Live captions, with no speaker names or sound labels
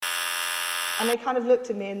And they kind of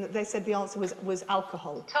looked at me and they said the answer was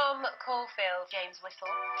alcohol. Tom Caulfield, James Whittle.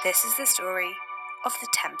 This is the story of The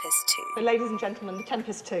Tempest 2. So, ladies and gentlemen, The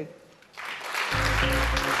Tempest 2.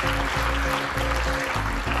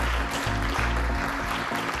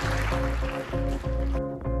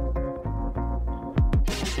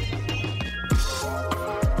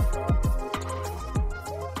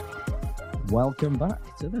 Welcome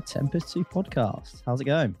back to the Tempest 2 podcast. How's it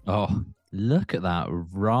going? Oh, look at that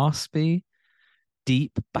raspy,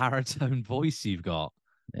 deep baritone voice you've got.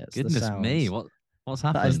 Yeah, it's Goodness me, what's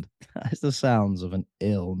happened? That is the sounds of an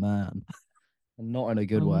ill man, and not in a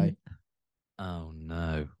good way. Oh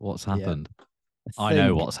no, what's happened? Yeah. I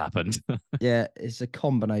know what's happened. Yeah, it's a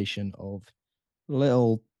combination of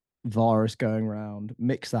little virus going around,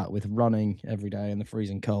 mix that with running every day in the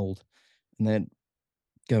freezing cold, and then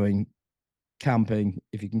going camping,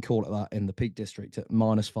 if you can call it that, in the Peak District at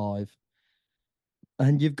 -5,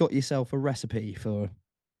 and you've got yourself a recipe for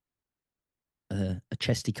a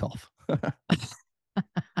chesty cough.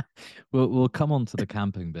 We'll come on to the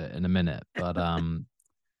camping bit in a minute, but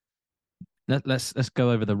let's go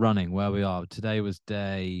over the running where we are. Today was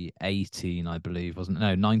day 18, I believe, wasn't it?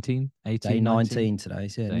 No, 19, 18, Day 19 today.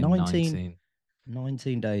 So yeah, Day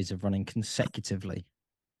 19 days of running consecutively.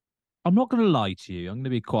 I'm not going to lie to you. I'm going to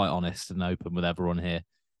be quite honest and open with everyone here.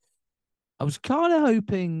 I was kind of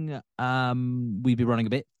hoping we'd be running a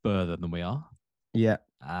bit further than we are. Yeah.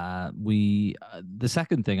 The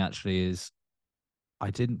second thing actually is I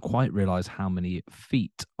didn't quite realize how many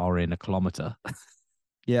feet are in a kilometer.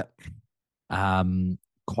 Yeah.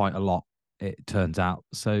 Quite a lot, it turns out.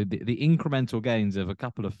 So the incremental gains of a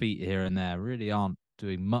couple of feet here and there really aren't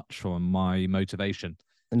doing much for my motivation.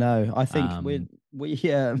 No, I think we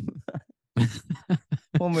when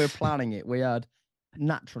we were planning it, we had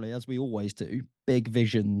naturally, as we always do, big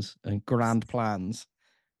visions and grand plans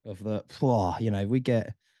of we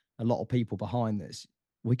get a lot of people behind this.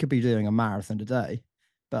 We could be doing a marathon today,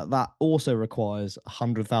 but that also requires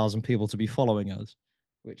 100,000 people to be following us,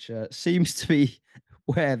 which seems to be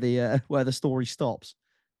where the story stops.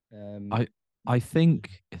 I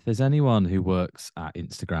think if there's anyone who works at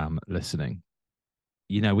Instagram listening,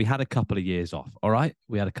 we had a couple of years off. All right,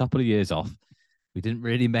 we had a couple of years off. We didn't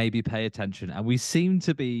really maybe pay attention, and we seem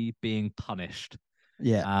to be being punished.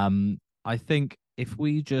 Yeah. I think if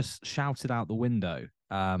we just shouted out the window,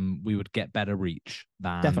 we would get better reach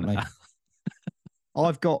than Definitely.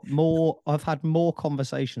 I've had more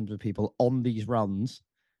conversations with people on these runs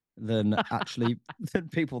than than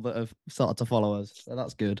people that have started to follow us. So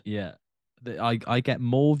that's good. Yeah. I get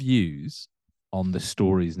more views on the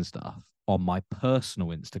stories and stuff on my personal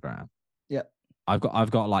Instagram. Yeah. I've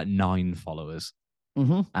got like 9 followers.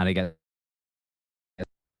 Mm-hmm. And I get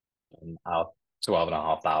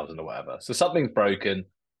 12,500 or whatever. So something's broken,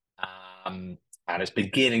 and it's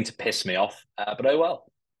beginning to piss me off. But oh well.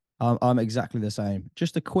 I'm exactly the same.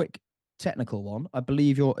 Just a quick technical one. I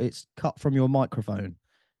believe it's cut from your microphone,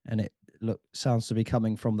 and it sounds to be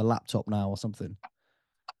coming from the laptop now or something.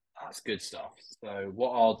 That's good stuff. So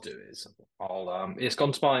what I'll do is it's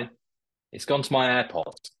gone to my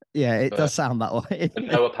AirPods. Yeah, it does sound that way. For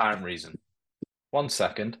no apparent reason. 1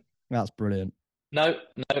 second. That's brilliant. No.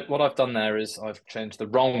 What I've done there is I've changed the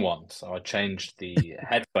wrong one. So I changed the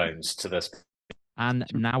headphones to this. And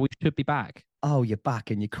now we should be back. Oh, you're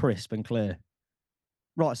back and you're crisp and clear.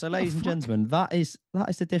 Right. So, ladies and gentlemen, that is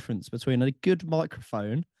the difference between a good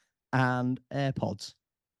microphone and AirPods.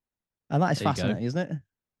 And that is fascinating, isn't it?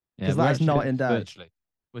 Because that is night and day. Virtually.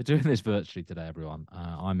 We're doing this virtually today, everyone.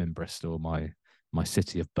 I'm in Bristol, my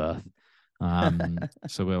city of birth.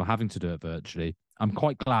 So we're having to do it virtually. I'm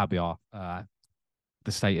quite glad we are.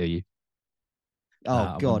 The state of you.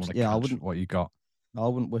 Oh God, yeah. I wouldn't. What you got? I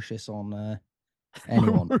wouldn't wish this on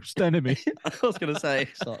anyone. Worst enemy. I was going to say.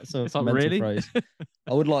 It's like, really? Phrase.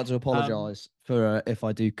 I would like to apologise for if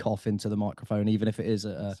I do cough into the microphone, even if it is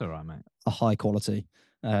that's all right, mate. A high quality.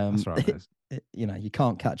 That's all right, you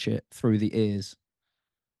can't catch it through the ears.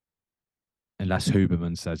 Unless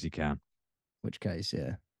Huberman says you can. Which case,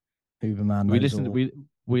 yeah. Huberman.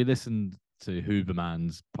 We listened to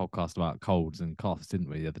Huberman's podcast about colds and coughs, didn't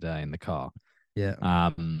we, the other day in the car? Yeah.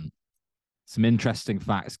 Some interesting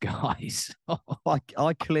facts, guys.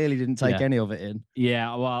 I clearly didn't take any of it in.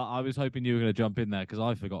 Yeah, well, I was hoping you were going to jump in there because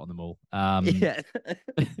I've forgotten them all. Yeah.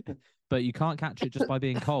 But you can't catch it just by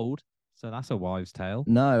being cold. So that's a wives' tale.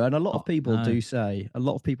 No, and a lot of people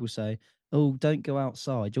say, oh, don't go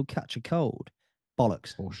outside, you'll catch a cold.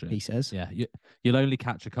 Bollocks, bullshit. He says. Yeah, you'll only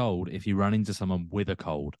catch a cold if you run into someone with a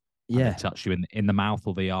cold. Yeah. And they touch you in the mouth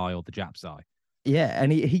or the eye or the Jap's eye. Yeah,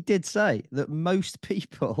 and he did say that most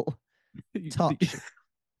people touch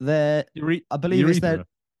their I believe it's their urethra.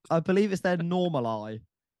 I believe it's their normal eye.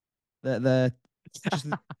 They're just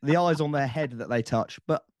the eyes on their head that they touch,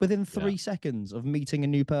 but within 3 seconds of meeting a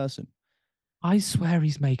new person. I swear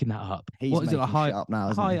he's making that up. He's What is it? making Hi, shit up now,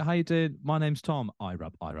 isn't hi, he? how you doing? My name's Tom. I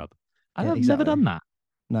rub. I've Yeah, never exactly. done that.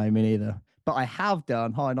 No, me neither. But I have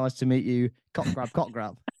done. Hi, nice to meet you. Cock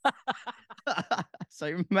grab.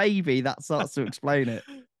 So maybe that starts to explain it.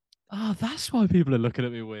 Oh, that's why people are looking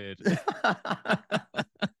at me weird.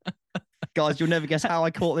 Guys, you'll never guess how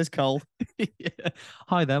I caught this cold. Yeah.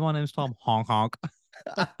 Hi there, my name's Tom. Honk honk.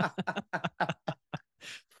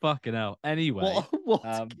 Fucking hell. Anyway, What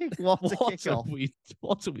a kickoff.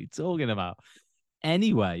 what are we talking about?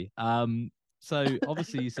 Anyway, so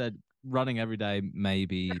obviously you said running every day may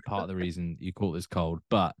be part of the reason you caught this cold,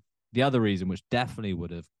 but the other reason, which definitely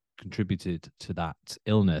would have contributed to that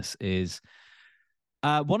illness, is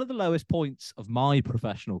one of the lowest points of my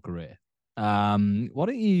professional career. Why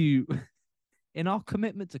don't you, in our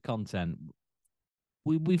commitment to content,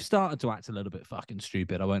 we've started to act a little bit fucking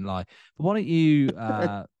stupid, I won't lie. But why don't you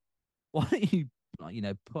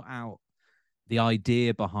put out the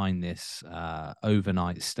idea behind this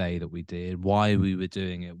overnight stay that we did, why we were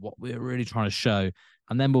doing it, what we were really trying to show,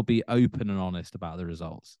 and then we'll be open and honest about the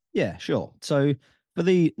results. Yeah, sure. So for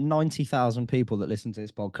the 90,000 people that listen to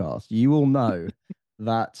this podcast, you all know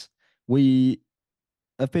that we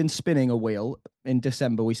have been spinning a wheel. In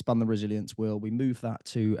December, we spun the resilience wheel. We moved that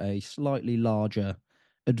to a slightly larger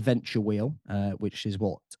adventure wheel, which is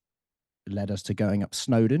what led us to going up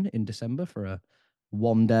Snowdon in December for a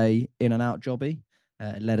 1-day in and out jobby.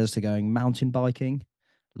 It led us to going mountain biking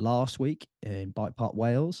last week in Bike Park,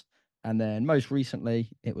 Wales. And then most recently,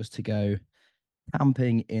 it was to go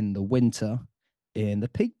camping in the winter in the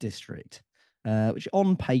Peak District, which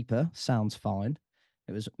on paper sounds fine.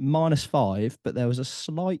 It was -5, but there was a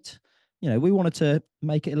slight, we wanted to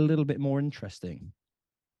make it a little bit more interesting.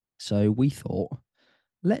 So we thought,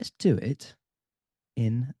 let's do it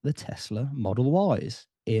in the Tesla Model Ys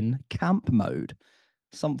in camp mode,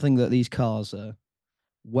 something that these cars are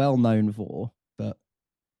well known for, but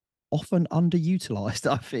often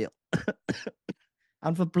underutilized, I feel.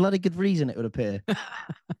 And for bloody good reason, it would appear.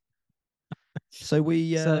 So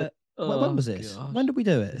we, when was this? Gosh. When did we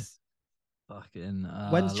do it? This fucking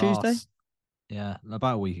When's Tuesday? Yeah,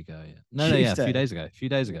 about a week ago. Yeah, no, a Tuesday. few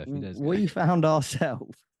days ago. We found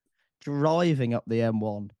ourselves driving up the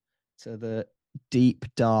M1 to the deep,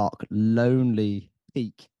 dark, lonely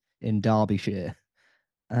peak in Derbyshire,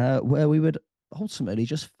 where we would ultimately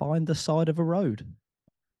just find the side of a road.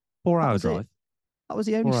 4-hour drive. That was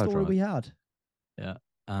the only 4-hour story drive. we had. Yeah.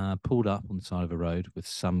 Pulled up on the side of a road with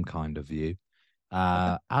some kind of view.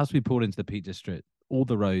 As we pulled into the Peak District, all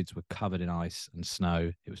the roads were covered in ice and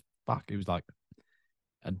snow. It was like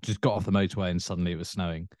I just got off the motorway and suddenly it was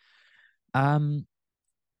snowing. And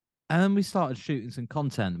then we started shooting some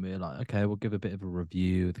content. We were like, okay, we'll give a bit of a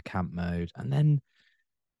review of the camp mode. And then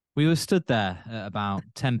we were stood there at about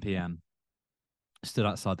 10 p.m., stood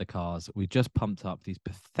outside the cars. We just pumped up these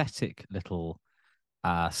pathetic little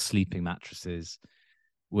sleeping mattresses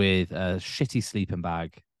with a shitty sleeping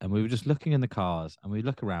bag. And we were just looking in the cars and we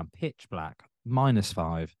look around, pitch black,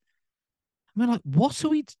 -5. And we're like, what are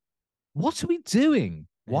we doing?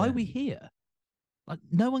 Why are we here? Like,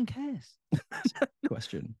 no one cares.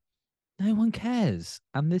 Question. No one cares.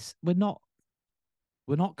 And we're not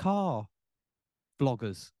car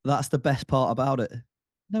vloggers. That's the best part about it.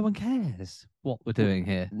 No one cares what we're doing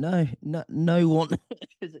here. No one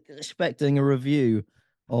is expecting a review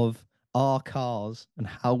of our cars and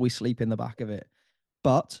how we sleep in the back of it.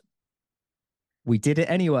 But we did it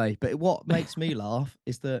anyway. But what makes me laugh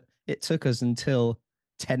is that it took us until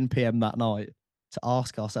 10 p.m. that night to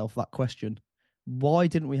ask ourselves that question. Why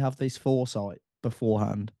didn't we have this foresight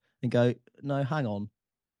beforehand and go, no, hang on,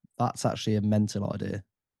 that's actually a mental idea?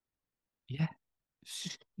 Yeah.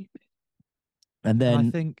 And then I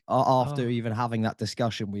think after even having that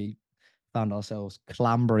discussion, we found ourselves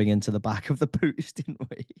clambering into the back of the boots, didn't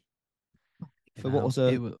we? For what was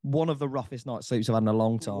one of the roughest night sleeps I've had in a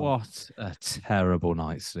long time. What a terrible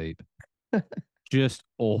night's sleep. Just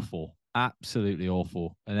awful. Absolutely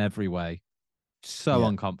awful in every way. So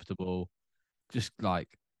uncomfortable. Just like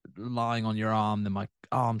lying on your arm, then my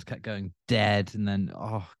arms kept going dead, and then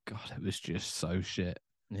oh god, it was just so shit.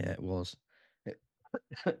 Yeah, it was.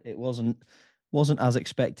 It wasn't as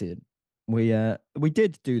expected. We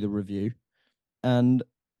did do the review, and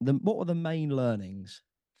what were the main learnings?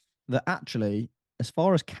 That actually, as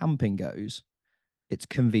far as camping goes, it's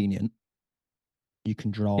convenient. You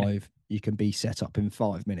can drive, you can be set up in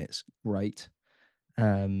 5 minutes. Great.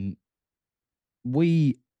 It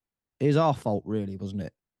was our fault, really, wasn't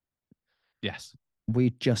it? Yes.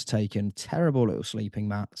 We'd just taken terrible little sleeping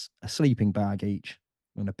mats, a sleeping bag each,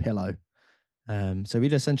 and a pillow. So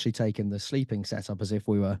we'd essentially taken the sleeping setup as if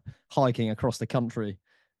we were hiking across the country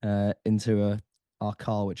into our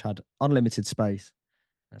car, which had unlimited space.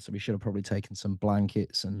 So we should have probably taken some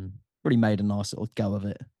blankets and really made a nice little go of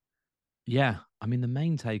it. Yeah. I mean, the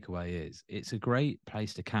main takeaway is it's a great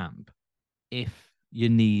place to camp if you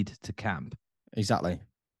need to camp. Exactly.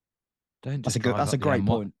 Don't That's just a good. drive That's up a the great M1.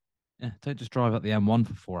 point. Yeah, don't just drive up the M1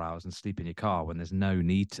 for 4 hours and sleep in your car when there's no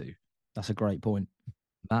need to. That's a great point.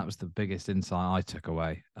 That was the biggest insight I took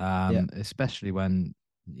away. Yeah. Especially when,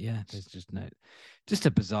 there's just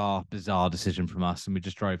a bizarre decision from us, and we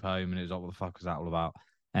just drove home, and it was like, what the fuck was that all about?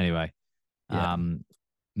 Anyway, Yeah.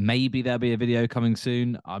 maybe there'll be a video coming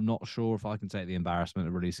soon. I'm not sure if I can take the embarrassment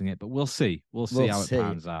of releasing it, but we'll see. We'll see how it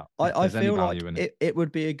pans out. I There's any feel like value in it. it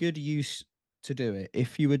would be a good use to do it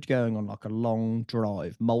if you were going on like a long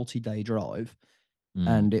drive, multi-day drive,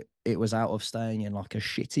 and it was out of staying in like a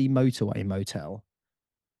shitty motorway motel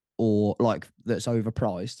or like that's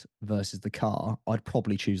overpriced versus the car. I'd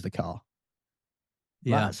probably choose the car.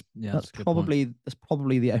 That's that's a good point. that's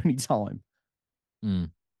probably the only time.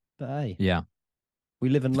 Mm. But hey, Yeah. we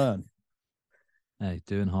live and learn. Hey,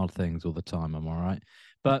 doing hard things all the time. I'm all right.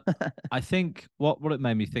 But I think what it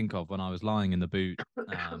made me think of when I was lying in the boot,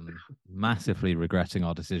 massively regretting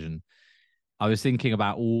our decision, I was thinking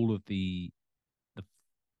about all of the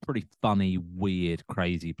pretty funny, weird,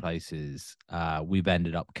 crazy places we've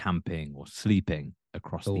ended up camping or sleeping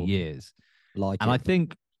across the years. I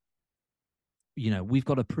think, we've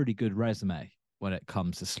got a pretty good resume when it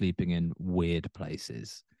comes to sleeping in weird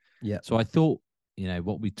places. Yeah. So I thought,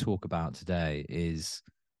 what we talk about today is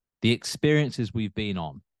the experiences we've been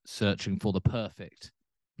on searching for the perfect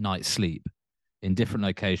night's sleep in different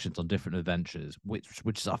locations on different adventures, which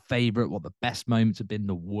is our favorite, what the best moments have been,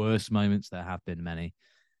 the worst moments, there have been many.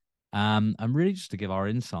 And really just to give our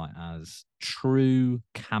insight as true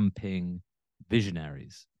camping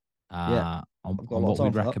visionaries on what we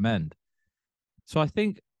recommend. So I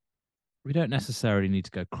think we don't necessarily need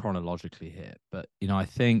to go chronologically here, but, I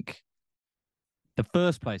think the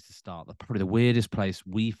first place to start, probably the weirdest place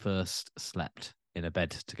we first slept in a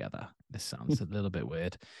bed together, this sounds a little bit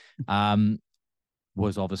weird,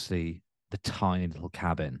 was obviously the tiny little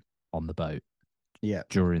cabin on the boat. Yeah.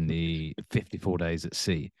 During the 54 days at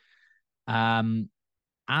sea.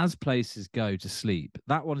 As places go to sleep,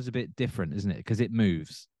 that one is a bit different, isn't it? Because it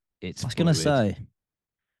moves. I was going to say,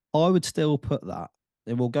 I would still put that,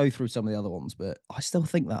 and we'll go through some of the other ones, but I still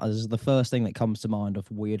think that is the first thing that comes to mind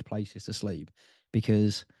of weird places to sleep,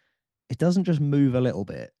 because it doesn't just move a little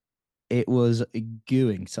bit. It was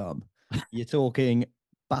gooing some. You're talking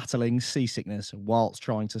battling seasickness whilst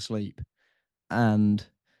trying to sleep, and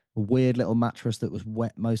a weird little mattress that was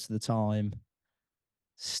wet most of the time.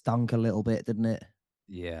 Stunk a little bit, didn't it?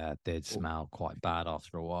 Yeah, it did smell quite bad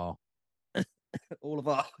after a while. All of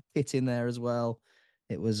our kit in there as well.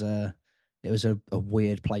 It was a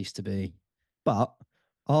weird place to be. But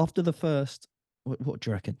after the first, what do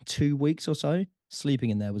you reckon, 2 weeks or so,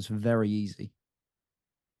 sleeping in there was very easy.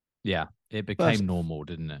 Yeah, it became normal,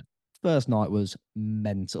 didn't it? First night was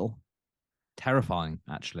mental. Terrifying,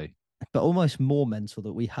 actually. But almost more mental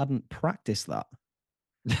that we hadn't practiced that.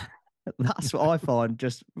 That's what I find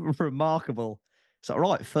just remarkable. It's like,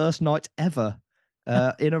 right, first night ever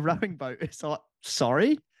in a rowing boat. It's like,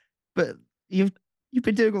 sorry, but you've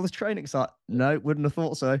been doing all this training. It's like, no, wouldn't have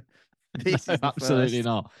thought so. This is absolutely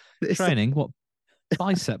not. Training, what?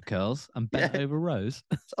 Bicep curls and bent over rows.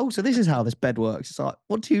 Oh, so this is how this bed works. It's like,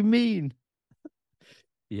 what do you mean?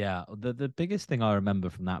 Yeah, the biggest thing I remember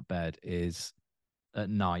from that bed is at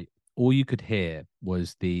night, all you could hear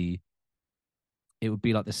was it would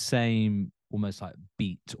be like the same almost like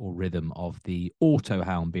beat or rhythm of the auto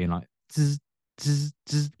hound being like zzz, zzz,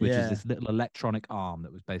 zzz, which is this little electronic arm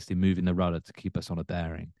that was basically moving the rudder to keep us on a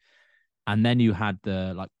bearing. And then you had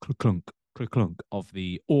the like clunk of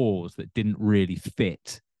the oars that didn't really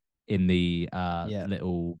fit in the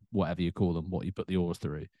little whatever you call them, what you put the oars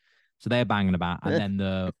through. So they're banging about, and then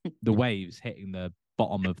the waves hitting the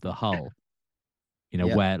bottom of the hull,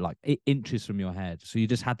 where like inches from your head. So you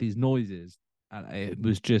just had these noises. And it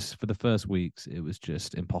was just, for the first weeks, it was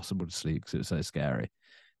just impossible to sleep because it was so scary.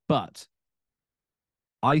 But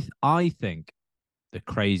I think the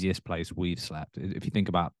craziest place we've slept, if you think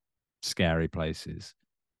about scary places,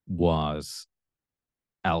 was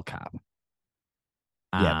El Cap.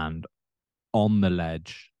 And on the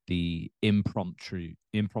ledge, the impromptu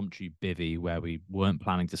bivvy where we weren't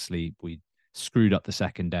planning to sleep. We screwed up the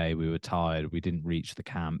second day. We were tired. We didn't reach the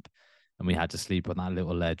camp. And we had to sleep on that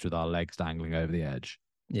little ledge with our legs dangling over the edge.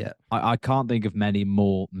 Yeah. I can't think of many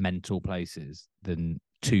more mental places than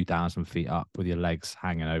 2,000 feet up with your legs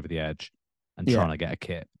hanging over the edge and Yeah. trying to get a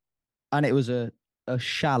kip. And it was a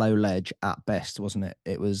shallow ledge at best, wasn't it?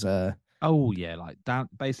 It was Oh yeah, like down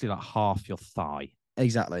basically like half your thigh.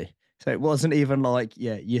 exactly. So it wasn't even like,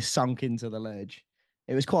 yeah, you sunk into the ledge.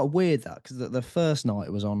 It was quite weird that because the first night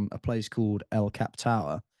it was on a place called El Cap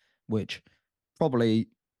Tower, which probably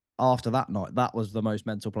after that night, that was the most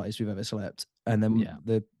mental place we've ever slept. And then Yeah.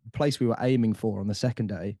 the place we were aiming for on the second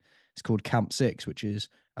day is called Camp 6, which is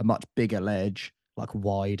a much bigger ledge, like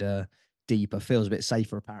wider, deeper, feels a bit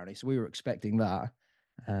safer apparently. So we were expecting that,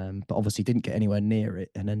 but obviously didn't get anywhere near it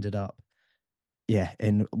and ended up, yeah,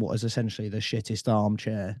 in what is essentially the shittest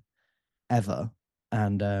armchair ever.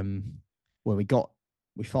 And where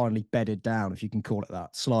we finally bedded down, if you can call it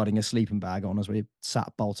that, sliding a sleeping bag on as we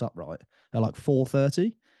sat bolt upright at like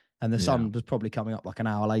 4:30, and the sun was probably coming up like an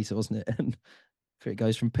hour later, wasn't it? And it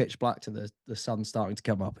goes from pitch black to the sun starting to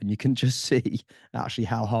come up, and you can just see actually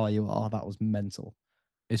how high you are. That was mental.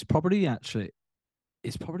 It's probably one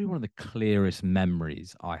of the clearest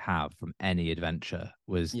memories I have from any adventure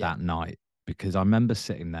was Yeah. that night, because I remember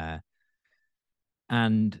sitting there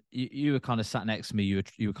and you were kind of sat next to me. You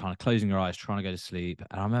were kind of closing your eyes, trying to go to sleep.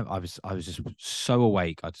 And I remember I was just so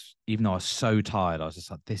awake. Even though I was so tired, I was just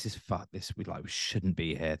like, this is fuck. We shouldn't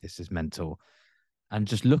be here. This is mental. And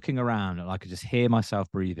just looking around, and I could just hear myself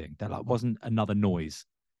breathing. There like wasn't another noise.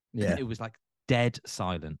 Yeah. It was like dead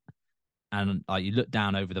silent. And like you look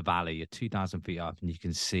down over the valley, you're 2,000 feet up, and you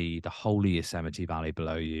can see the whole Yosemite Valley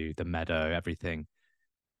below you, the meadow, everything.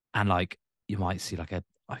 And like you might see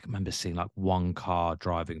I remember seeing like one car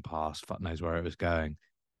driving past, fuck knows where it was going.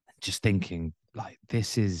 Just thinking, like,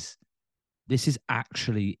 this is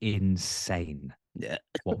actually insane. Yeah.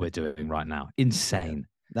 What we're doing right now, insane.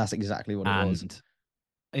 That's exactly what it was.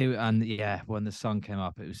 And yeah, when the sun came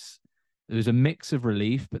up, it was a mix of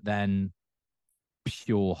relief, but then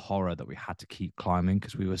pure horror that we had to keep climbing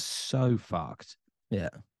because we were so fucked. Yeah.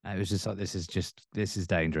 And it was just like, this is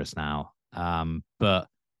dangerous now. But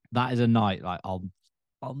that is a night like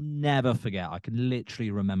I'll never forget. I can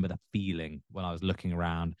literally remember the feeling when I was looking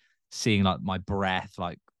around, seeing like my breath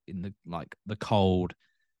like in the cold.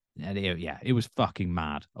 And it was fucking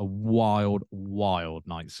mad. A wild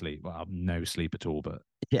night's sleep. Well, no sleep at all, but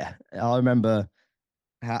Yeah, I remember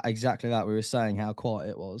exactly that. We were saying how quiet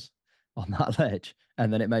it was on that ledge,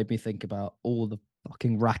 and then it made me think about all the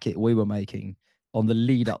fucking racket we were making on the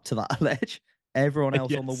lead up to that ledge. Everyone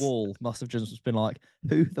else on the Yes. wall must have just been like,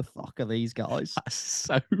 "Who the fuck are these guys?" that's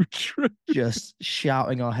so true. Just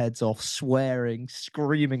shouting our heads off, swearing,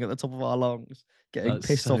 screaming at the top of our lungs, getting That's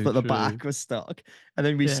pissed so off that the true. back was stuck. And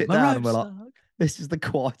then we Yeah, sit my down and we're rope's like, stuck. "This is the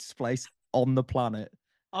quietest place on the planet."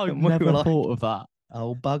 I've And we never were like, thought of that.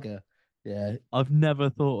 "Oh bugger." Yeah, I've never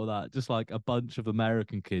thought of that. Just like a bunch of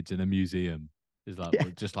American kids in a museum is like Yeah.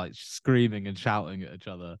 just like screaming and shouting at each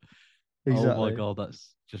other. Oh my exactly. god,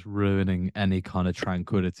 that's just ruining any kind of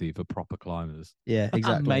tranquility for proper climbers. Yeah,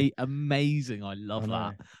 exactly. Amazing. I love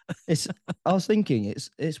know. that. It's. I was thinking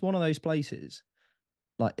it's one of those places.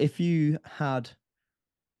 Like if you had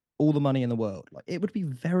all the money in the world, like it would be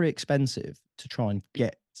very expensive to try and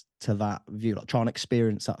get to that view, like try and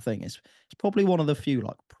experience that thing. It's probably one of the few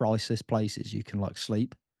like priceless places you can like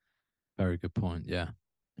sleep. Very good point. Yeah.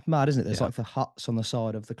 It's mad, isn't it? There's Yeah. like the huts on the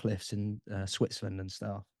side of the cliffs in Switzerland and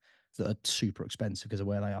stuff that are super expensive because of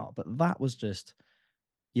where they are. But that was just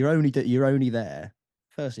you're only there.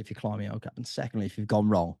 Firstly, if you're climbing El Cap, and secondly, if you've gone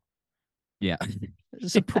wrong. Yeah.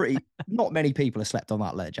 It's a pretty. Not many people have slept on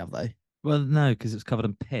that ledge, have they? Well, no, because it's covered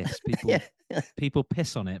in piss. People Yeah, people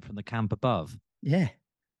piss on it from the camp above. yeah.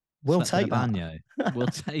 We'll Slept take in a that. banyo. We'll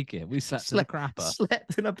take it. We slept in a crapper.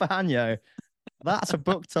 Slept in a banyo. That's a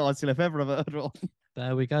book title if ever I've heard one.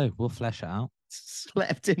 There we go. We'll flesh it out.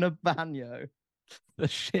 Slept in a banyo. The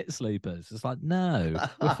shit sleepers. It's like, no,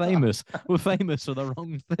 we're famous. We're famous for the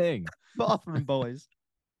wrong thing. Bathroom boys.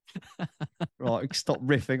 Right, stop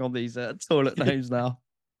riffing on these toilet names now.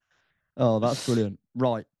 Oh, that's brilliant.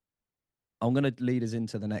 Right. I'm going to lead us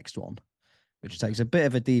into the next one, which takes a bit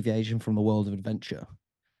of a deviation from the world of adventure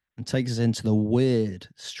and takes us into the weird,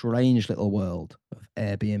 strange little world of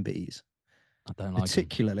Airbnbs. I don't like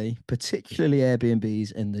them. Particularly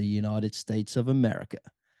Airbnbs in the United States of America,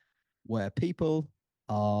 where people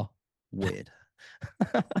are weird.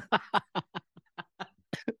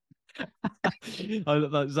 Is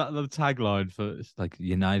that the tagline for it's like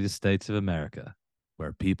United States of America,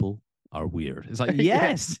 where people are weird? It's like,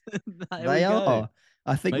 yes, there They we go. are.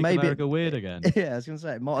 I think Make maybe America weird again. Yeah, I was gonna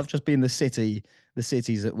say it might have just been the cities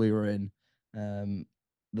that we were in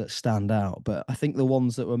that stand out, but I think the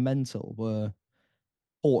ones that were mental were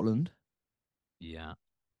Portland. Yeah.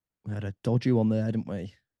 We had a dodgy one there, didn't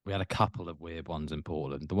we? We had a couple of weird ones in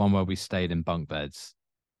Portland. The one where we stayed in bunk beds.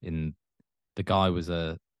 The guy was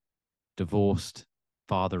a divorced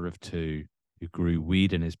father of two who grew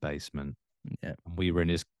weed in his basement. Yeah. And we were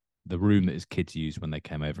in the room that his kids used when they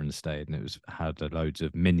came over and stayed, and it had loads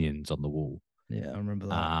of minions on the wall. Yeah, I remember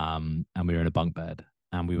that. And we were in a bunk bed,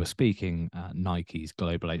 and we were speaking at Nike's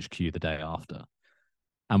Global HQ the day after.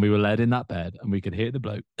 And we were led in that bed, and we could hear the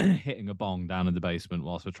bloke hitting a bong down in the basement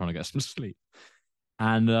whilst we're trying to get some sleep.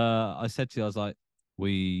 And I said to you, I was like,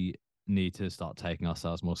 we need to start taking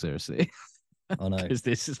ourselves more seriously. I know.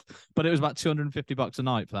 But it was about $250 a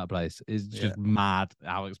night for that place. It's just mad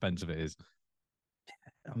how expensive it is.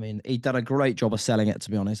 I mean, he'd done a great job of selling it,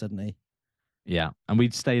 to be honest, hadn't he? Yeah. And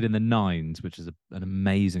we'd stayed in the Nines, which is an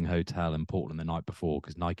amazing hotel in Portland the night before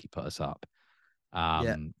because Nike put us up.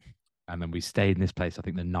 And then we stayed in this place, I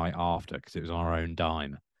think, the night after because it was on our own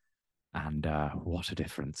dime. And what a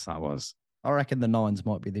difference that was. I reckon the Nines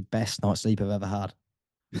might be the best night's sleep I've ever had.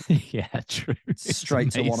 Yeah, true.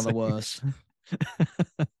 Straight to one of the worst.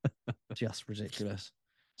 Just ridiculous.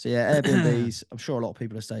 So yeah, Airbnbs. I'm sure a lot of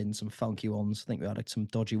people have stayed in some funky ones. I think we had some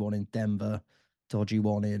dodgy one in Denver, dodgy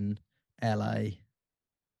one in LA.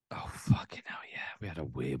 Oh fucking hell yeah! We had a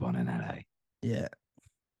weird one in LA. Yeah,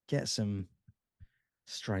 get some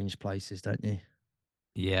strange places, don't you?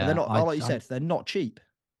 Yeah, but they're not. Like you said, they're not cheap.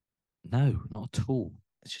 No, not at all.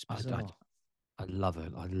 It's just bizarre. I love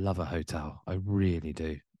it. I love a hotel. I really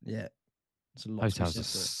do. Yeah, it's a lot. Hotels are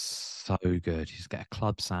so good. You just get a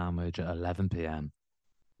club sandwich at 11 p.m.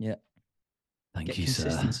 Yeah. Thank you,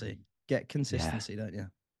 consistency. sir. Get consistency, don't you?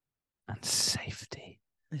 And safety.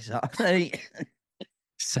 Exactly.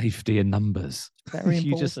 Safety in numbers. Very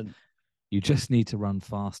important. You just need to run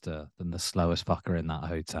faster than the slowest fucker in that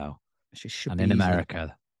hotel. And in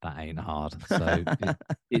America, that ain't hard. So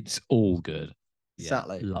it's all good.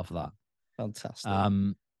 Exactly. Yeah, love that. Fantastic.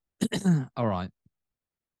 All right.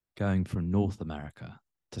 Going from North America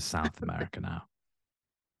to South America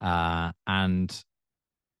now. And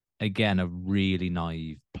again, a really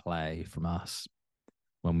naive play from us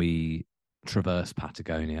when we traversed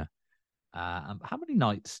Patagonia. How many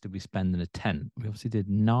nights did we spend in a tent? We obviously did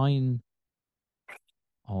 9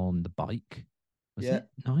 on the bike. Was it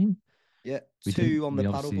 9? Yeah, 2 on the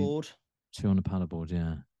paddleboard. 2 on the paddleboard,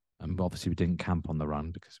 yeah. And obviously we didn't camp on the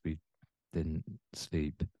run because we didn't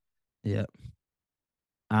sleep. Yeah.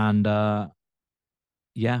 And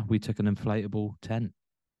we took an inflatable tent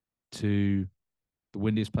to the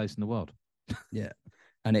windiest place in the world. Yeah.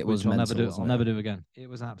 And it was mental, I'll never do it again. It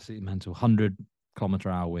was absolutely mental.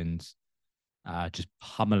 100-kilometer-hour winds, just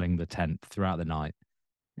pummeling the tent throughout the night.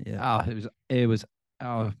 Yeah. It was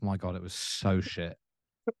oh my God, it was so shit.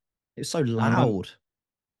 It was so loud.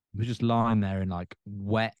 We were just lying there in like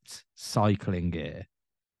wet cycling gear.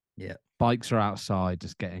 Yeah. Bikes are outside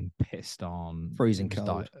just getting pissed on. Freezing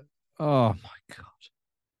cold. Oh my God.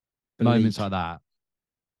 Moments like that,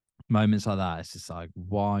 it's just like,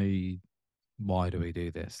 why do we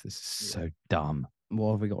do this? This is so dumb.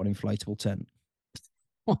 Why have we got an inflatable tent?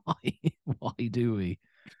 Why do we?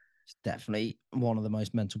 It's definitely one of the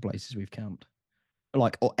most mental places we've camped.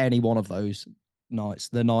 Like, or any one of those nights.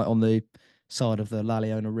 The night on the side of the La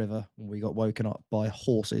Leona River when we got woken up by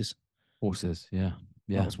horses. Horses, yeah.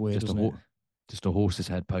 Yeah. That was weird, just a horse's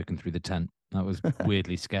head poking through the tent. That was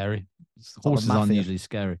weirdly scary. Horses aren't usually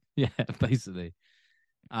scary. Yeah, basically.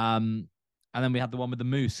 And then we had the one with the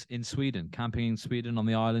moose in Sweden, camping in Sweden on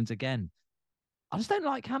the islands again. I just don't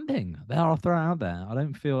like camping. I'll throw it out there. I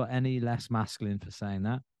don't feel any less masculine for saying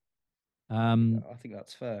that. I think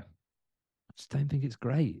that's fair. I just don't think it's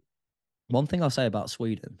great. One thing I'll say about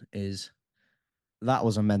Sweden is that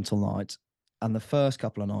was a mental night, and the first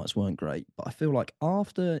couple of nights weren't great. But I feel like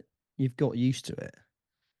after you've got used to it,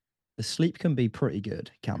 the sleep can be pretty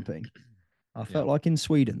good camping. I felt like in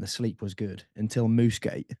Sweden the sleep was good until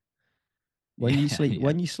Moosegate. When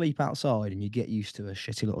you sleep outside and you get used to a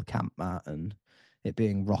shitty little camp mat and it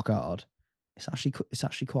being rock hard, it's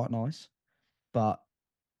actually quite nice. But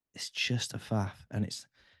it's just a faff, and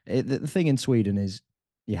the thing in Sweden is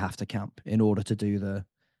you have to camp in order to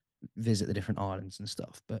visit the different islands and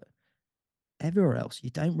stuff. But everywhere else, you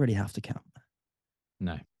don't really have to camp.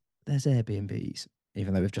 No. There's Airbnbs,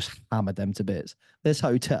 even though we've just hammered them to bits. There's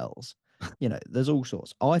hotels. There's all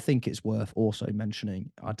sorts. I think it's worth also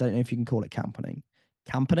mentioning, I don't know if you can call it camping,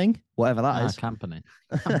 whatever that is. Camping.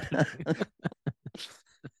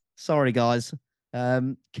 Sorry, guys.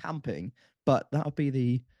 Camping. But that would be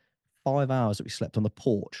the 5 hours that we slept on the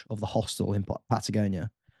porch of the hostel in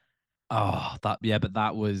Patagonia. Oh, but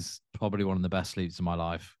that was probably one of the best sleeps of my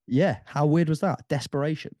life. Yeah, how weird was that?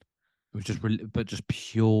 Desperation. It was just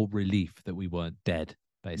pure relief that we weren't dead,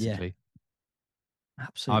 basically.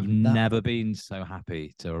 Absolutely. I've never been so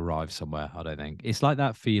happy to arrive somewhere, I don't think. It's like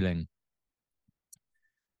that feeling,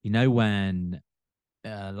 when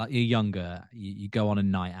like you're younger, you go on a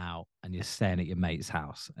night out and you're staying at your mate's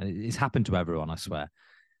house. And it's happened to everyone, I swear.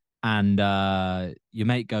 And your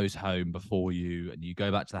mate goes home before you, and you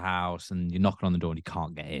go back to the house and you're knocking on the door and you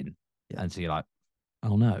can't get in. Yeah. And so you're like,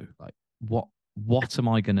 oh no, like what am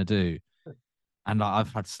I gonna do? And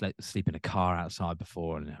I've had to sleep in a car outside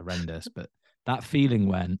before, and horrendous. But that feeling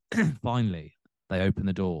when finally they open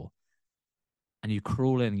the door and you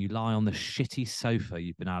crawl in and you lie on the shitty sofa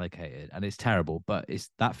you've been allocated, and it's terrible, but it's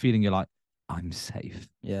that feeling you're like, I'm safe.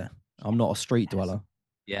 Yeah, I'm not a street dweller.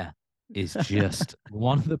 Yeah, is just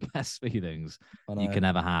one of the best feelings you can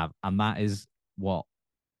ever have. And that is what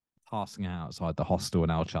passing out outside the hostel in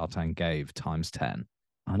El Chaltén gave times 10.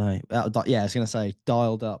 I know. Yeah, I was going to say,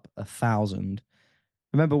 dialed up 1,000.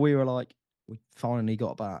 Remember, we finally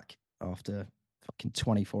got back after fucking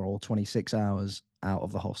 24 or 26 hours out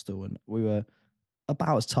of the hostel, and we were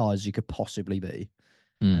about as tired as you could possibly be,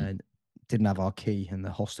 and didn't have our key, and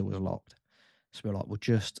the hostel was locked. So we were like, we'll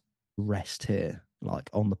just rest here, like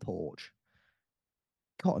on the porch.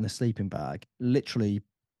 Got in the sleeping bag. Literally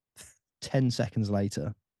 10 seconds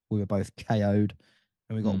later, we were both KO'd,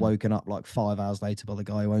 and we got woken up like 5 hours later by the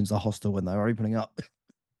guy who owns the hostel when they were opening up.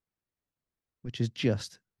 Which is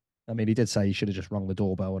just, I mean, he did say he should have just rung the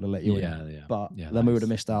doorbell and let you in. Yeah. But then we would have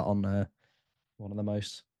missed out on one of the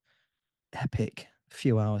most epic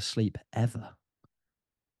few hours sleep ever.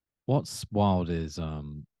 What's wild is,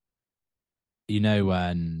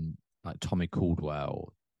 when like Tommy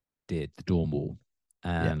Caldwell did the Dawn Wall,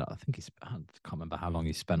 and I think I can't remember how long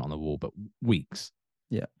he spent on the wall, but weeks.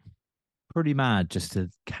 Yeah. Pretty mad just to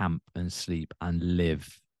camp and sleep and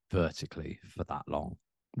live vertically for that long.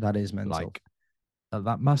 That is mental. Like,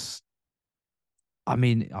 that must, I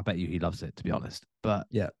mean, I bet you he loves it, to be honest. But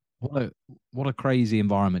yeah, what a crazy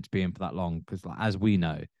environment to be in for that long. Because like, as we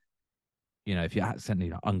know, if you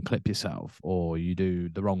accidentally unclip yourself or you do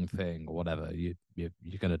the wrong thing or whatever, you're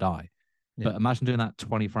going to die. Yeah. But imagine doing that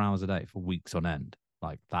 24 hours a day for weeks on end.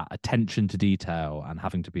 Like that attention to detail and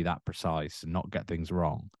having to be that precise and not get things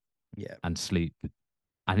wrong. Yeah. And sleep.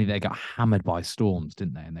 And they got hammered by storms,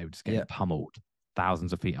 didn't they? And they were just getting pummeled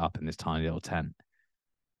thousands of feet up in this tiny little tent.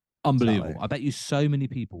 Unbelievable. Exactly. I bet you so many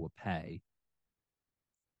people would pay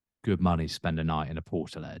good money to spend a night in a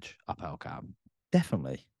portaledge up El Cab.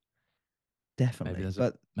 Definitely. Maybe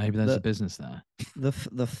there's a business there. The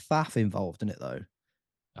faff involved in it, though,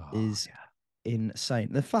 is insane.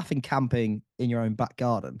 The faff in camping in your own back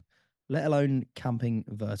garden, let alone camping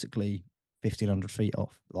vertically 1,500 feet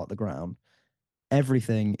off, like the ground.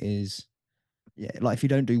 Everything is, like if you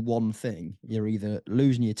don't do one thing, you're either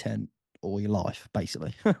losing your tent or your life,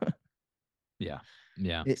 basically. Yeah.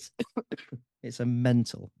 It's a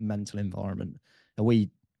mental environment. And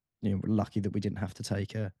we, we're lucky that we didn't have to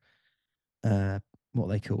take what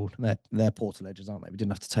they called they're portaledges, aren't they? We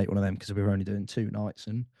didn't have to take one of them because we were only doing 2 nights,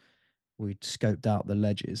 and we'd scoped out the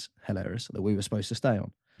ledges, hilarious, that we were supposed to stay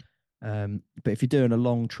on. But if you're doing a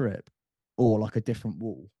long trip or like a different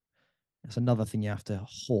wall, that's another thing you have to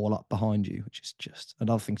haul up behind you, which is just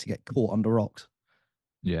another thing to get caught under rocks.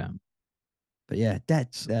 Yeah. But yeah,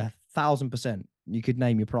 dead. 1,000%. You could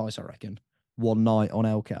name your price, I reckon. One night on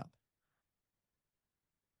El Cap.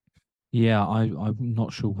 Yeah, I'm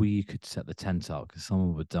not sure we could set the tent up because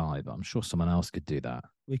someone would die, but I'm sure someone else could do that.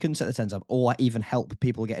 We couldn't set the tent up or even help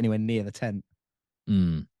people get anywhere near the tent.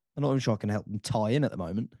 I'm not even sure I can help them tie in at the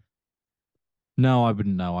moment. No, I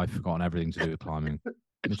wouldn't know. I've forgotten everything to do with climbing,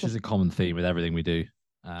 which is a common theme with everything we do.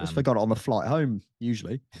 Just forgot it on the flight home,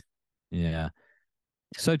 usually. Yeah.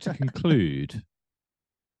 So to conclude,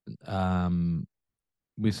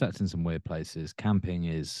 we've slept in some weird places. Camping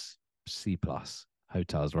is C+.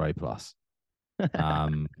 Hotels are A+. So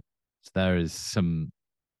there is some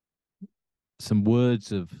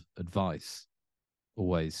words of advice.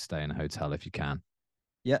 Always stay in a hotel if you can.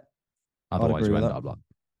 Yep. Otherwise you end up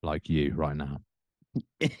like you right now.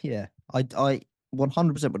 Yeah. I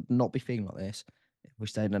 100% would not be feeling like this if we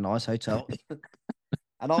stayed in a nice hotel.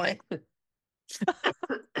 And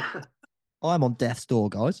I'm on death's door,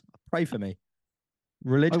 guys. Pray for me.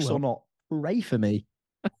 Religious or not, pray for me.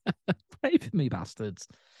 Pray for me, bastards.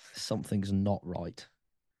 Something's not right.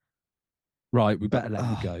 Right, we better let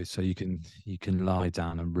you go so you can lie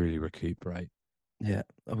down and really recuperate. Yeah,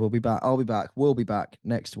 we'll be back. I'll be back. We'll be back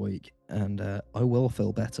next week, and I will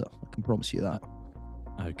feel better. I can promise you that.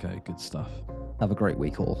 Okay, good stuff. Have a great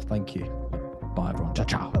week, all. Thank you. Bye, everyone. Ciao,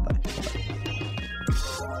 ciao. Bye-bye.